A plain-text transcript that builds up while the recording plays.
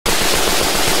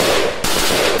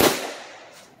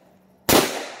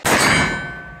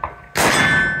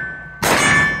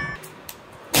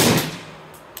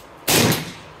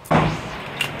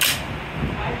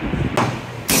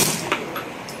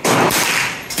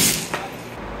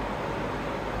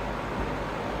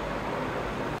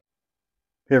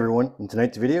Hey everyone, in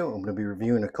tonight's video I'm going to be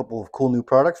reviewing a couple of cool new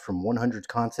products from 100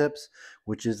 Concepts,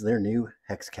 which is their new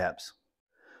hex caps.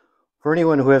 For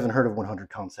anyone who hasn't heard of 100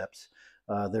 Concepts,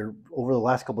 they're over the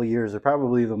last couple of years, they're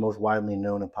probably the most widely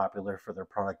known and popular for their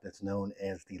product that's known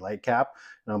as the LightCap.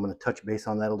 And I'm going to touch base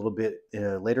on that a little bit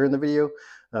later in the video.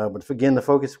 But again, the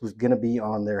focus was going to be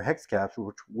on their hex caps,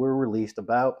 which were released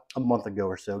about a month ago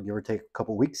or so, give or take a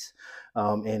couple weeks.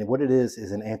 And what it is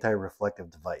an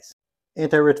anti-reflective device.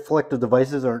 Anti-reflective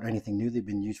devices aren't anything new. They've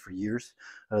been used for years.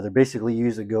 They're basically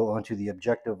used to go onto the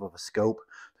objective of a scope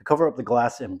to cover up the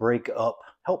glass and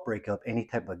help break up any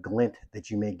type of glint that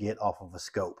you may get off of a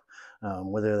scope,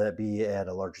 whether that be at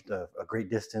a great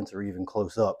distance or even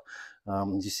close up.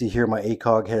 As you see here, my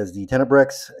ACOG has the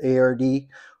Tenebrex ARD,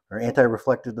 or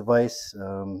anti-reflective device.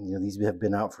 These have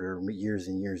been out for years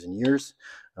and years and years.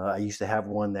 I used to have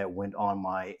one that went on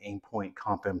my Aimpoint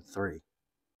Comp M3.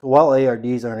 While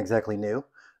ARDs aren't exactly new,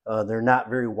 they're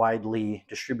not very widely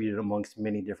distributed amongst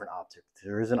many different optics.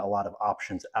 There isn't a lot of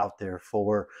options out there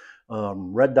for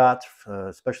red dots,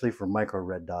 especially for micro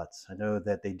red dots. I know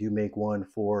that they do make one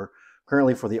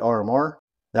currently for the RMR.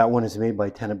 That one is made by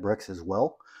Tenebrex as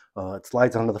well. It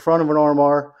slides onto the front of an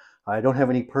RMR. I don't have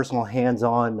any personal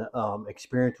hands-on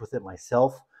experience with it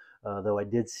myself, though I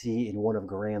did see in one of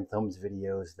Garan Thumb's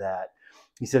videos that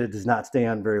he said it does not stay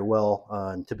on very well,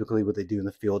 and typically what they do in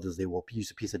the field is they will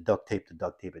use a piece of duct tape to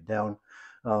duct tape it down.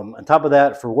 On top of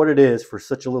that, for what it is, for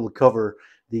such a little cover,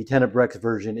 the Tenebrex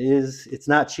version it's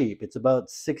not cheap. It's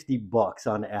about 60 bucks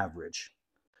on average.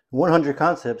 100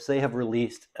 Concepts, they have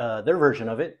released their version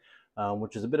of it,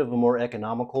 which is a bit of a more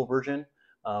economical version,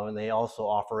 and they also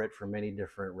offer it for many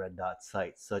different red dot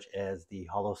sites, such as the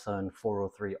HoloSun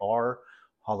 403R,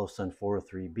 HoloSun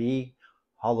 403B,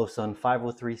 HoloSun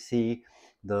 503C,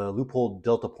 the Loophole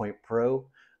Delta Point Pro,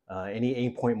 any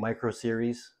Aimpoint Micro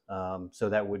series, so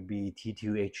that would be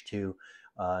T2H2,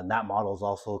 and that model is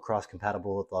also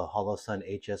cross-compatible with the HoloSun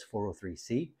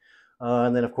HS403C.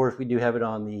 And then of course we do have it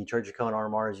on the Trijicon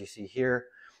RMR, as you see here,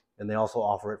 and they also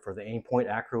offer it for the Aimpoint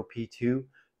Acro P2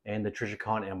 and the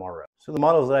Trijicon MRO. So the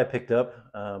models that I picked up,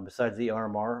 besides the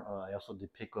RMR, I also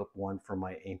did pick up one for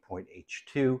my Aimpoint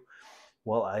H2.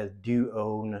 Well, I do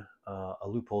own a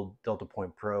Loophole Delta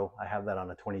Point Pro. I have that on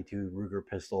a 22 Ruger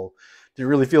pistol. Didn't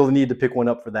really feel the need to pick one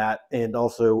up for that. And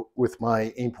also with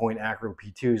my Aimpoint Acro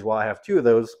P2s, while I have two of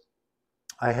those,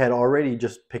 I had already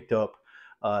just picked up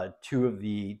two of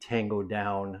the Tango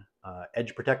Down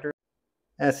edge protectors.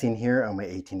 As seen here on my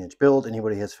 18-inch build,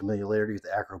 anybody has familiarity with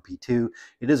the Acro P2,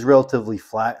 it is relatively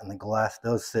flat and the glass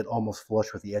does sit almost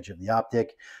flush with the edge of the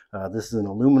optic. This is an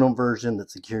aluminum version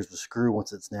that secures the screw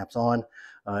once it snaps on.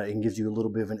 It gives you a little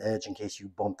bit of an edge in case you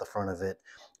bump the front of it.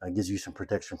 It gives you some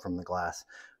protection from the glass.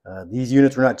 These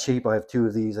units were not cheap. I have two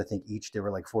of these. I think each they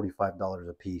were like $45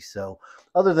 a piece. So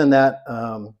other than that,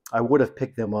 I would have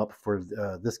picked them up for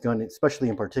this gun, especially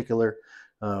in particular.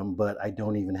 But I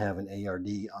don't even have an ARD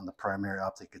on the primary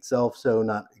optic itself, so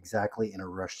not exactly in a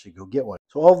rush to go get one.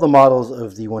 So all of the models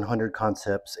of the 100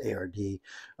 Concepts ARD,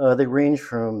 they range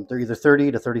from either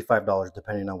 $30 to $35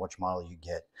 depending on which model you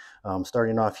get.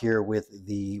 Starting off here with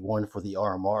the one for the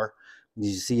RMR,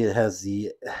 you see it has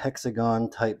the hexagon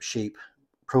type shape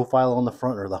profile on the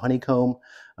front, or the honeycomb,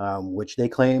 which they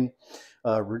claim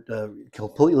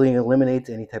completely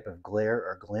eliminates any type of glare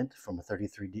or glint from a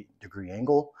 33-degree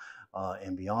angle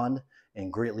and beyond,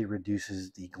 and greatly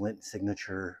reduces the glint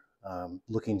signature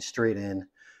looking straight in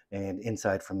and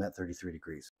inside from that 33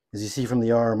 degrees. As you see from the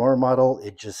RMR model,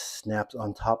 it just snaps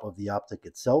on top of the optic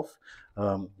itself.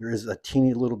 There is a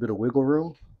teeny little bit of wiggle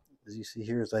room, as you see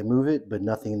here as I move it, but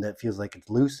nothing that feels like it's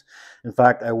loose. In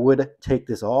fact, I would take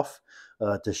this off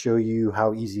to show you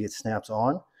how easy it snaps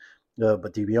on.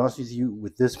 But to be honest with you,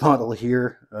 with this model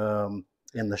here,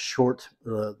 and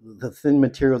the thin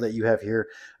material that you have here,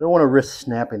 I don't want to risk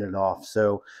snapping it off.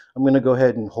 So I'm going to go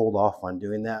ahead and hold off on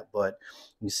doing that. But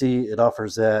you see it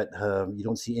offers that. You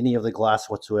don't see any of the glass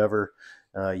whatsoever.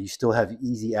 You still have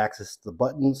easy access to the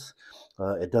buttons.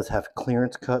 It does have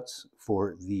clearance cuts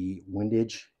for the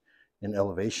windage and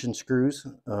elevation screws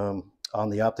on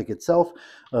the optic itself.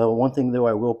 One thing though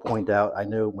I will point out, I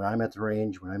know when I'm at the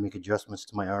range, when I make adjustments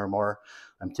to my RMR,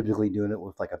 I'm typically doing it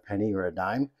with like a penny or a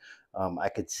dime. I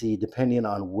could see, depending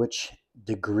on which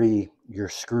degree your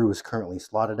screw is currently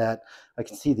slotted at, I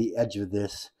can see the edge of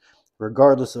this,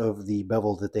 regardless of the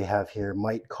bevel that they have here,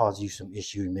 might cause you some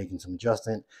issue in making some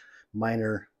adjustment.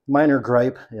 Minor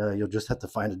gripe. You'll just have to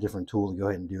find a different tool to go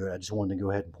ahead and do it. I just wanted to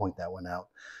go ahead and point that one out.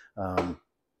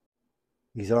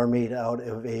 These are made out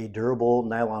of a durable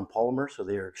nylon polymer, so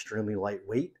they are extremely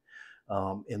lightweight,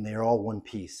 and they are all one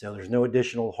piece. So there's no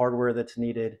additional hardware that's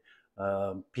needed.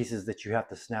 pieces that you have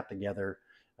to snap together.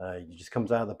 It just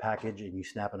comes out of the package and you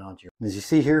snap it onto your. As you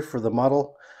see here for the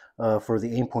model for the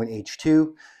Aimpoint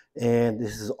H2, and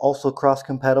this is also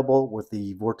cross-compatible with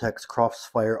the Vortex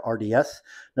Crossfire RDS.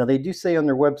 Now they do say on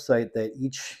their website that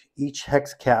each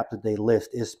hex cap that they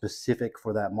list is specific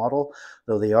for that model,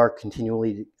 though they are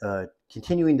continuing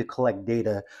to collect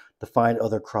data to find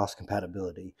other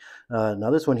cross-compatibility.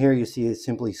 Now this one here, you see it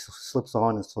simply slips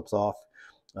on and slips off.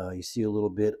 You see a little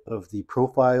bit of the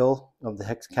profile of the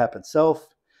hex cap itself,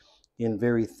 in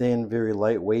very thin, very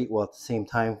lightweight, while at the same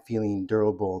time feeling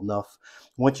durable enough.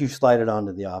 Once you slide it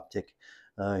onto the optic,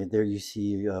 there you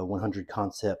see 100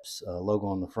 Concepts logo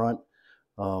on the front,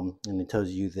 and it tells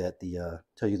you that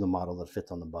the model that fits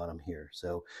on the bottom here.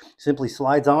 So simply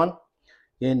slides on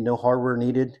in, no hardware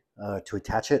needed to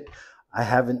attach it. I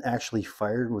haven't actually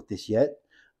fired with this yet.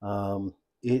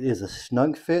 It is a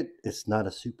snug fit. It's not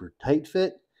a super tight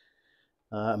fit.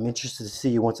 I'm interested to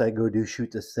see once I go do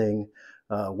shoot this thing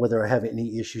whether I have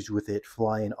any issues with it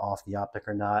flying off the optic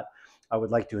or not. I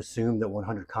would like to assume that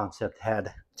 100 Concept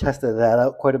had tested that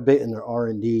out quite a bit in their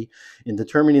R&D in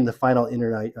determining the final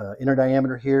inner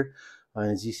diameter here.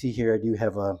 As you see here, I do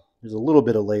have there's a little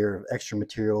bit of layer of extra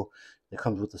material that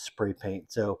comes with the spray paint.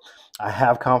 So I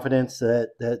have confidence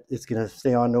that it's going to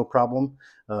stay on no problem,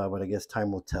 but I guess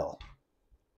time will tell.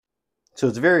 So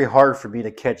it's very hard for me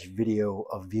to catch video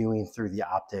of viewing through the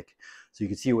optic so you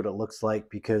can see what it looks like,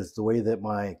 because the way that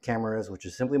my camera is, which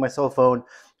is simply my cell phone,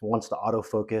 wants to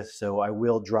autofocus. So I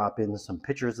will drop in some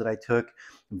pictures that I took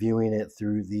viewing it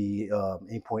through the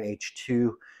Aimpoint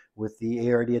H2 with the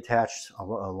ARD attached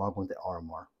along with the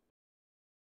RMR.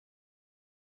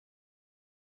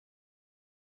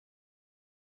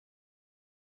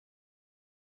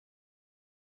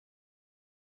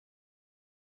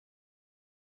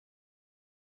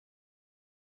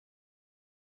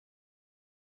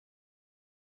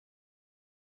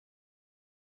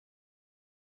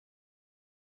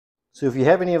 So if you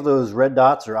have any of those red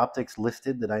dots or optics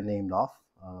listed that I named off,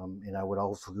 and I would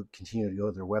also continue to go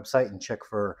to their website and check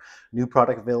for new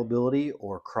product availability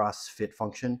or cross-fit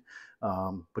function.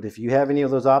 But if you have any of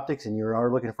those optics and you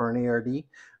are looking for an ARD,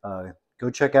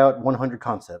 go check out 100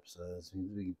 Concepts. It's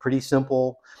pretty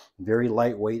simple, very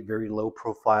lightweight, very low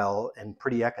profile, and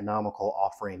pretty economical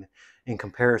offering in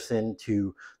comparison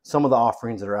to some of the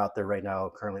offerings that are out there right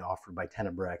now currently offered by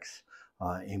Tenebrex,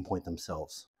 Aimpoint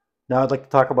themselves. Now I'd like to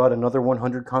talk about another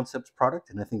 100 Concepts product,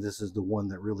 and I think this is the one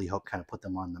that really helped kind of put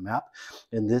them on the map.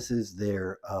 And this is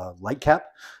their LightCap.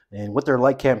 And what their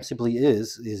LightCap simply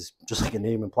is just like the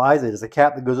name implies, it is a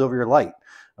cap that goes over your light,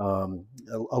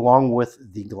 along with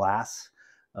the glass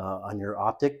on your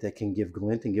optic that can give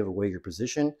glint and give away your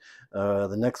position.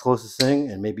 The next closest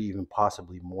thing, and maybe even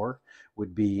possibly more,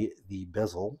 would be the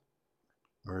bezel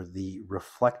or the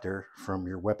reflector from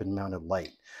your weapon mounted light.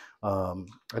 I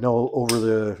know over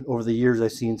the years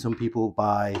I've seen some people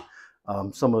buy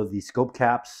some of the scope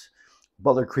caps,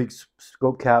 Butler Creek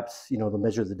scope caps, you know, to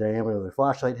measure the diameter of their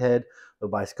flashlight head. They'll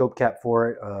buy a scope cap for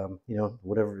it, you know,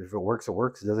 whatever, if it works, it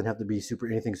works. It doesn't have to be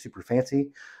anything super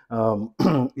fancy.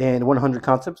 And 100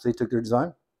 Concepts, they took their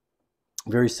design,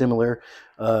 very similar,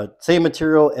 same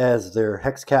material as their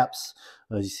hex caps.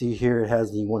 As you see here, it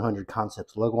has the 100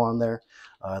 Concepts logo on there.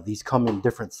 These come in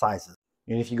different sizes.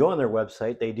 And if you go on their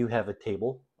website, they do have a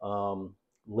table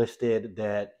listed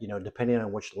that, you know, depending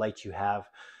on which lights you have.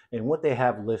 And what they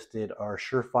have listed are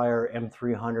Surefire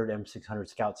M300, M600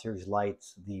 Scout Series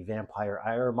lights, the Vampire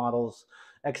IR models,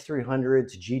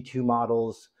 X300s, G2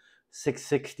 models,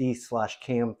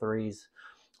 660/KM3s,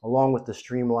 along with the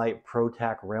Streamlight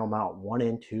ProTac Rail Mount 1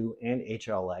 and 2 and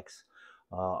HLX,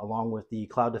 along with the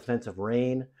Cloud Defensive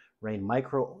Rain, Rain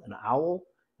Micro and Owl,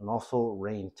 and also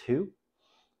Rain 2.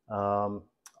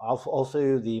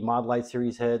 Also the Mod Light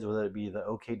series heads, whether it be the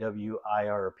OKW,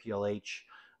 IR, or PLH,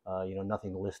 you know,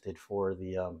 nothing listed for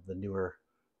the newer,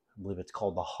 I believe it's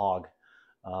called the Hog.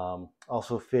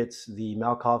 Also fits the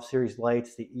Malkov series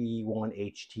lights, the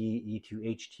E1HT,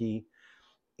 E2HT,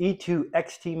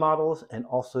 E2XT models, and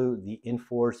also the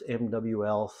Inforce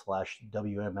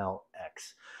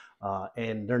MWL/WMLX.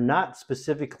 And they're not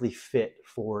specifically fit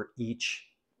for each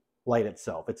light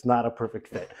itself. It's not a perfect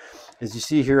fit. As you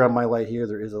see here on my light here,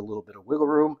 there is a little bit of wiggle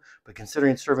room, but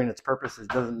considering serving its purpose, it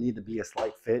doesn't need to be a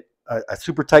slight fit, a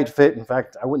super tight fit. In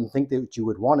fact, I wouldn't think that you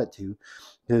would want it to,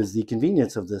 because the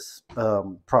convenience of this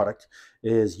product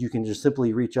is you can just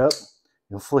simply reach up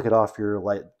and flick it off your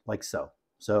light like so.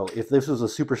 So if this was a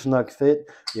super snug fit,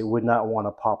 it would not want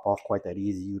to pop off quite that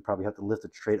easy. You would probably have to lift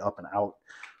it straight up and out.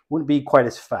 Wouldn't be quite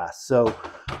as fast. So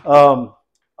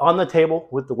on the table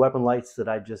with the weapon lights that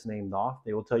I just named off,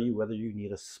 they will tell you whether you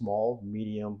need a small,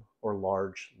 medium, or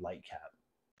large light cap.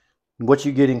 What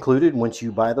you get included once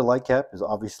you buy the LightCap is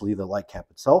obviously the LightCap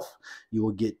itself. You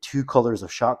will get 2 colors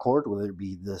of shot cord, whether it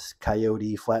be this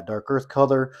coyote flat dark earth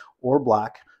color or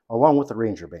black, along with the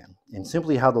Ranger band. And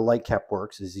simply how the LightCap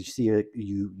works is you see it,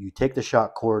 you take the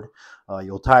shot cord,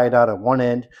 you'll tie it out at one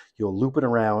end, you'll loop it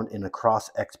around in a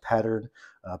cross X pattern,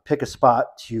 pick a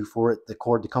spot for the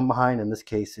cord to come behind. In this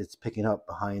case, it's picking up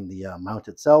behind the mount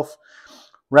itself.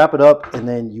 Wrap it up, and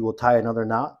then you will tie another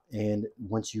knot. And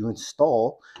once you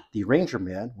install the Ranger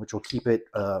band, which will keep it,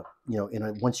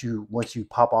 once you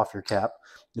pop off your cap,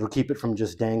 it'll keep it from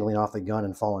just dangling off the gun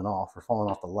and falling off, or falling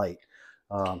off the light.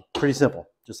 Pretty simple,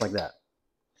 just like that.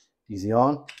 Easy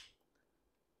on,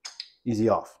 easy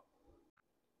off.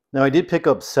 Now I did pick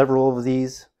up several of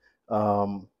these.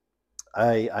 I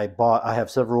have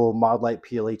several Modlite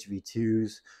PLH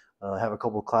V2s. I have a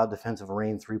couple Cloud Defensive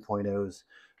Rain 3.0s.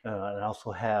 And I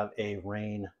also have a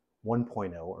Rain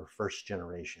 1.0 or first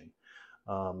generation.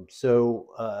 I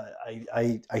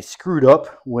screwed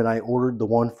up when I ordered the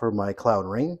one for my Cloud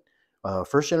Rain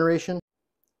first generation.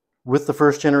 With the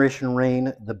first generation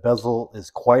Rain, the bezel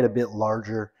is quite a bit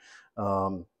larger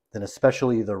than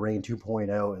especially the Rain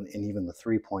 2.0 and even the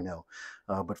 3.0.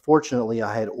 But fortunately,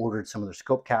 I had ordered some of their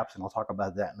scope caps, and I'll talk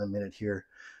about that in a minute here.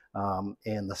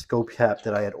 And the scope cap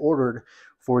that I had ordered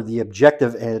for the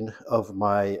objective end of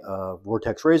my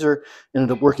Vortex Razor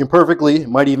ended up working perfectly. It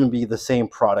might even be the same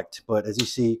product, but as you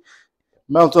see,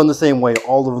 mounts on the same way.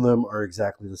 All of them are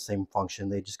exactly the same function.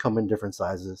 They just come in different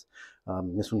sizes.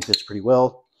 This one fits pretty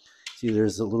well. See,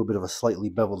 there's a little bit of a slightly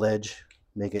beveled edge.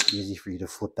 Make it easy for you to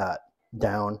flip that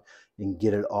down and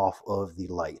get it off of the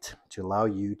light to allow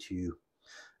you to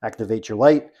activate your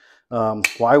light.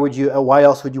 Why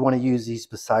else would you want to use these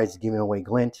besides giving away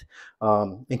glint?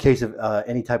 In case of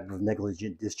any type of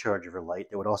negligent discharge of your light,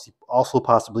 it would also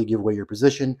possibly give away your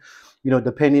position.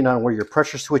 Depending on where your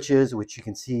pressure switch is, which you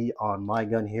can see on my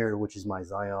gun here, which is my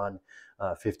Zion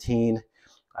 15.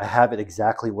 I have it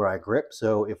exactly where I grip.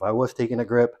 So if I was taking a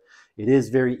grip, it is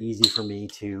very easy for me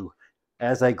to,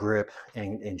 as I grip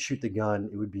and shoot the gun,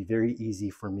 it would be very easy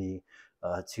for me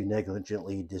to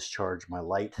negligently discharge my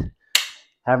light.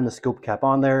 Having the scope cap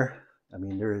on there, I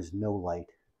mean, there is no light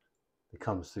that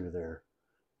comes through there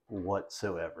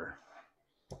whatsoever.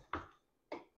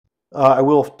 I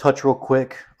will touch real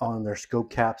quick on their scope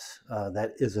caps.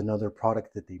 That is another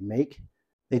product that they make.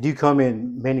 They do come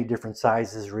in many different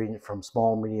sizes, ranging from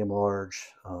small, medium, large,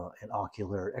 and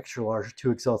ocular, extra large,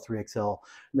 2XL, 3XL.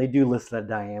 And they do list the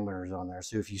diameters on there.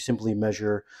 So if you simply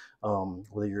measure,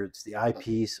 whether it's the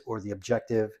eyepiece or the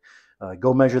objective,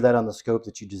 go measure that on the scope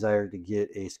that you desire to get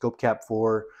a scope cap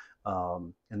for,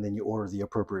 and then you order the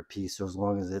appropriate piece. So as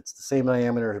long as it's the same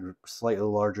diameter, slightly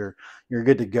larger, you're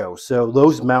good to go. So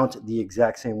those mount the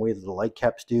exact same way that the light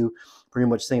caps do. Pretty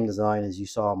much same design as you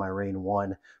saw on my Rain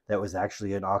 1. That was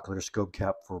actually an ocular scope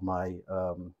cap for my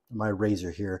my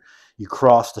Razor here. You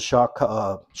cross the shot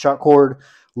cord,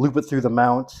 loop it through the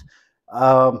mount.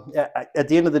 At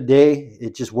the end of the day,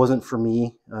 it just wasn't for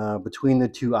me. Between the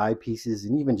two eyepieces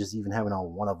and even having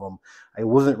on one of them, I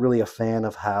wasn't really a fan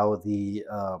of how the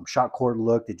shot cord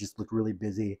looked. It just looked really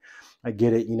busy. I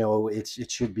get it,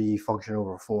 it should be function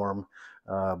over form,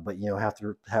 but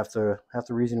half the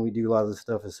reason we do a lot of this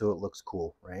stuff is so it looks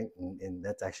cool, right? And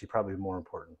that's actually probably more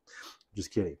important.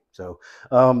 Just kidding. So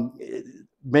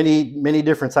many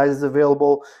different sizes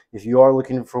available. If you are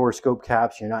looking for scope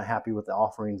caps, you're not happy with the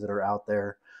offerings that are out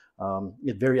there,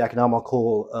 it's very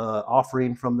economical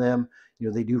offering from them.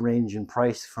 They do range in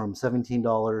price from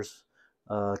 $17,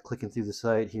 clicking through the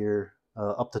site here,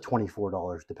 up to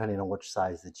 $24, depending on which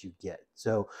size that you get.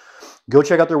 So go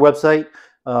check out their website.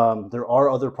 There are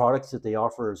other products that they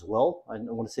offer as well. I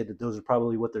want to say that those are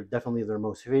probably what they're definitely their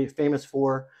most famous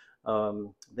for.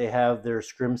 They have their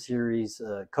Scrim series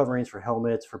coverings for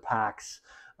helmets, for packs.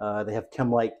 They have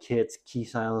Chemlight kits, key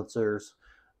silencers,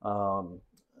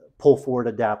 pull forward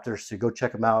adapters. So go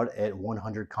check them out at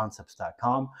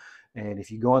 100concepts.com. And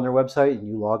if you go on their website and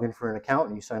you log in for an account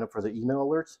and you sign up for their email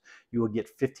alerts, you will get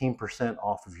 15%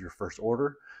 off of your first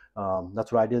order.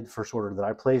 That's what I did, the first order that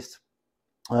I placed.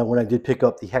 When I did pick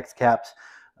up the HexCaps,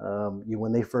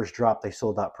 when they first dropped, they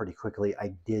sold out pretty quickly.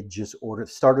 I did just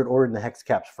started ordering the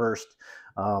HexCaps first,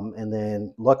 and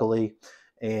then luckily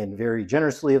and very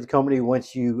generously of the company,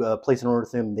 once you place an order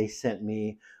with them, they sent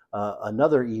me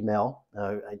another email,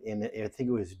 and I think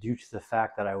it was due to the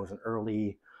fact that I was an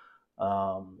early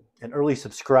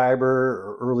subscriber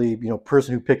or early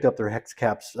person who picked up their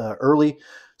HexCaps early.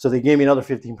 So they gave me another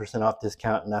 15% off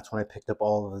discount, and that's when I picked up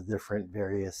all of the different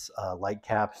various light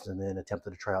caps and then attempted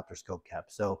to try out their scope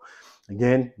caps. So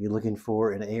again, you're looking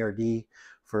for an ARD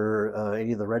for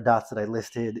any of the red dots that I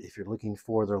listed. If you're looking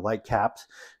for their light caps,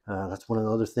 that's one of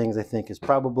the other things I think is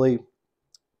probably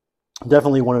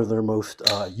definitely one of their most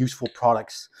useful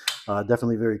products.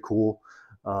 Definitely very cool.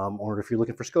 Or if you're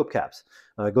looking for scope caps,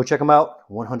 go check them out,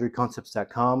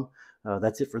 100concepts.com.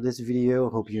 That's it for this video.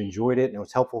 Hope you enjoyed it and it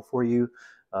was helpful for you.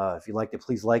 If you liked it,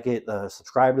 please like it,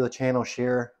 subscribe to the channel,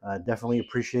 share. Definitely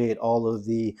appreciate all of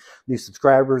the new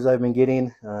subscribers I've been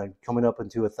getting, coming up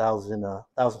into 1,000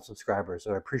 subscribers.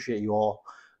 So I appreciate you all.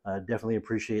 Definitely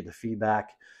appreciate the feedback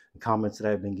and comments that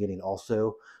I've been getting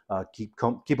also. Keep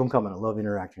them coming. I love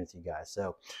interacting with you guys.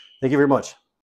 So thank you very much.